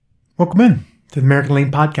Welcome in to the American Lean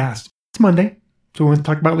Podcast. It's Monday, so we want to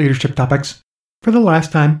talk about leadership topics for the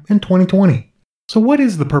last time in 2020. So what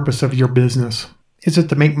is the purpose of your business? Is it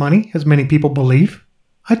to make money, as many people believe?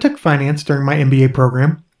 I took finance during my MBA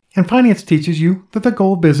program, and finance teaches you that the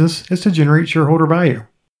goal of business is to generate shareholder value.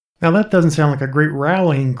 Now that doesn't sound like a great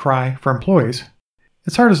rallying cry for employees.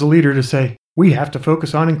 It's hard as a leader to say, we have to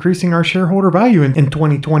focus on increasing our shareholder value in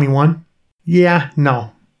 2021. Yeah,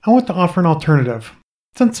 no. I want to offer an alternative.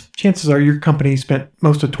 Since chances are your company spent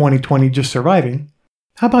most of 2020 just surviving,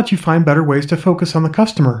 how about you find better ways to focus on the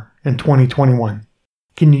customer in 2021?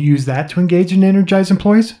 Can you use that to engage and energize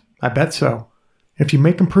employees? I bet so. If you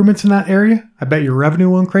make improvements in that area, I bet your revenue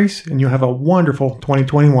will increase and you'll have a wonderful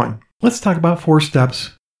 2021. Let's talk about 4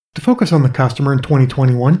 steps to focus on the customer in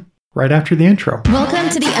 2021 right after the intro. Welcome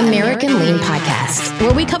to the American Lean Podcast,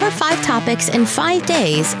 where we cover 5 topics in 5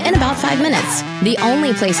 days in about 5 minutes. The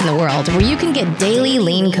only place in the world where you can get daily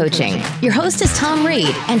lean coaching. Your host is Tom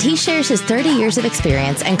Reed, and he shares his 30 years of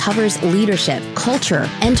experience and covers leadership, culture,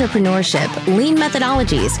 entrepreneurship, lean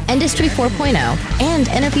methodologies, Industry 4.0, and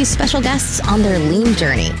interviews special guests on their lean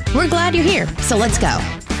journey. We're glad you're here, so let's go.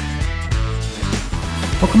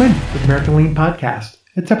 Welcome in to the American Lean Podcast.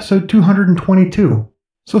 It's episode 222.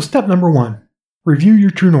 So step number 1, review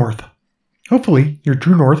your true north. Hopefully, your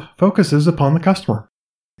true north focuses upon the customer.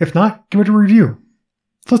 If not, give it a review.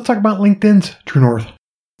 So let's talk about LinkedIn's true north.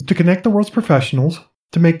 To connect the world's professionals,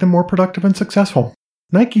 to make them more productive and successful.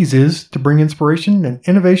 Nike's is to bring inspiration and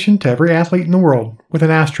innovation to every athlete in the world, with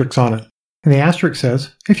an asterisk on it. And the asterisk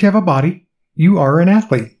says, if you have a body, you are an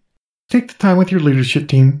athlete. Take the time with your leadership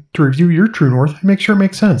team to review your true north and make sure it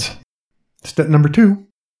makes sense. Step number 2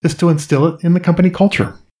 is to instill it in the company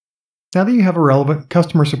culture. Now that you have a relevant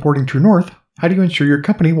customer-supporting true north, how do you ensure your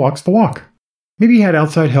company walks the walk? Maybe you had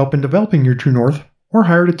outside help in developing your true north, or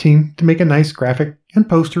hired a team to make a nice graphic and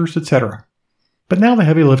posters, etc. But now the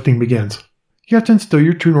heavy lifting begins. You have to instill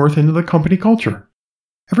your true north into the company culture.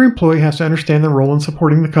 Every employee has to understand their role in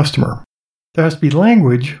supporting the customer. There has to be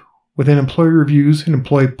language within employee reviews and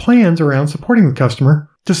employee plans around supporting the customer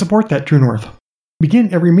to support that true north.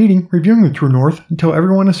 Begin every meeting reviewing the true north until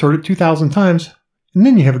everyone has heard it 2,000 times, and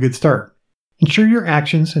then you have a good start. Ensure your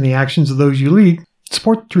actions and the actions of those you lead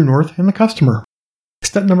support the true north and the customer.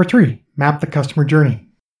 Step number 3, map the customer journey.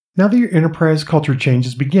 Now that your enterprise culture change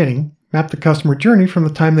is beginning, map the customer journey from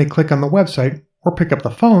the time they click on the website or pick up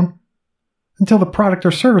the phone until the product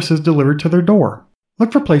or service is delivered to their door.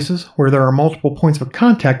 Look for places where there are multiple points of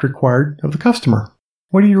contact required of the customer.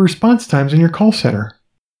 What are your response times in your call center?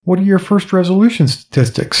 What are your first resolution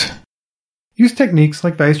statistics? Use techniques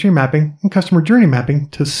like value stream mapping and customer journey mapping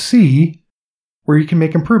to see where you can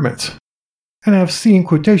make improvements. And I have C in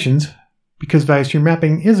quotations because value stream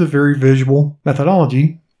mapping is a very visual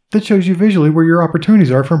methodology that shows you visually where your opportunities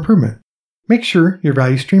are for improvement. Make sure your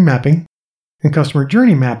value stream mapping and customer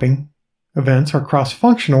journey mapping events are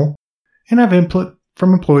cross-functional and have input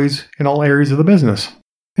from employees in all areas of the business.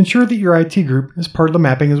 Ensure that your IT group is part of the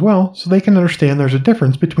mapping as well so they can understand there's a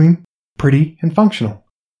difference between pretty and functional,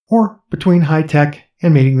 or between high-tech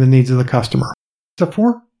and meeting the needs of the customer. Step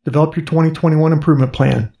 4, develop your 2021 improvement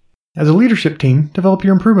plan. As a leadership team, develop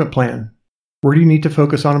your improvement plan. Where do you need to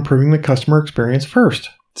focus on improving the customer experience first,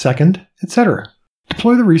 second, etc.?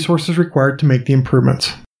 Deploy the resources required to make the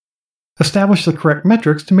improvements. Establish the correct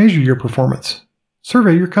metrics to measure your performance.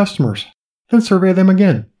 Survey your customers, then survey them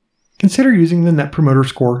again. Consider using the Net Promoter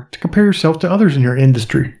Score to compare yourself to others in your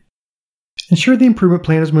industry. Ensure the improvement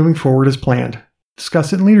plan is moving forward as planned.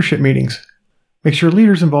 Discuss it in leadership meetings. Make sure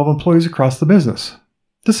leaders involve employees across the business.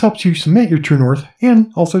 This helps you submit your true north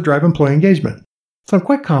and also drive employee engagement. So I'm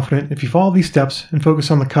quite confident if you follow these steps and focus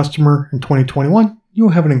on the customer in 2021, you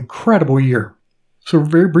will have an incredible year. So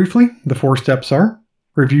very briefly, the 4 steps are: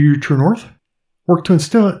 review your true north, work to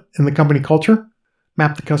instill it in the company culture,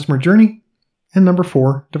 map the customer journey, and number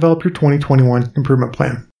 4, develop your 2021 improvement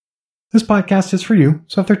plan. This podcast is for you,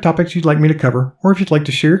 so if there are topics you'd like me to cover, or if you'd like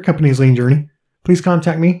to share your company's lean journey, please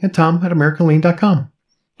contact me at tom@americanlean.com.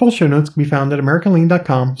 Full show notes can be found at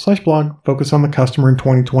americanlean.com/blog, focus on the customer in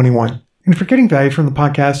 2021. And if you're getting value from the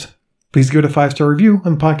podcast, please give it a 5-star review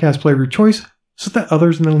on the podcast player of your choice so that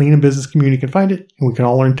others in the lean and business community can find it and we can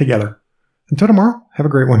all learn together. Until tomorrow, have a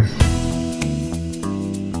great one.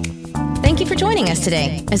 Thank you for joining us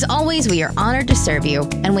today. As always, we are honored to serve you,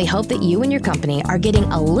 and we hope that you and your company are getting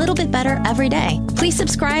a little bit better every day. Please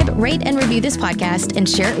subscribe, rate, and review this podcast and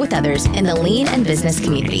share it with others in the lean and business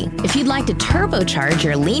community. If you'd like to turbocharge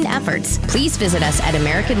your lean efforts, please visit us at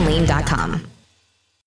americanlean.com.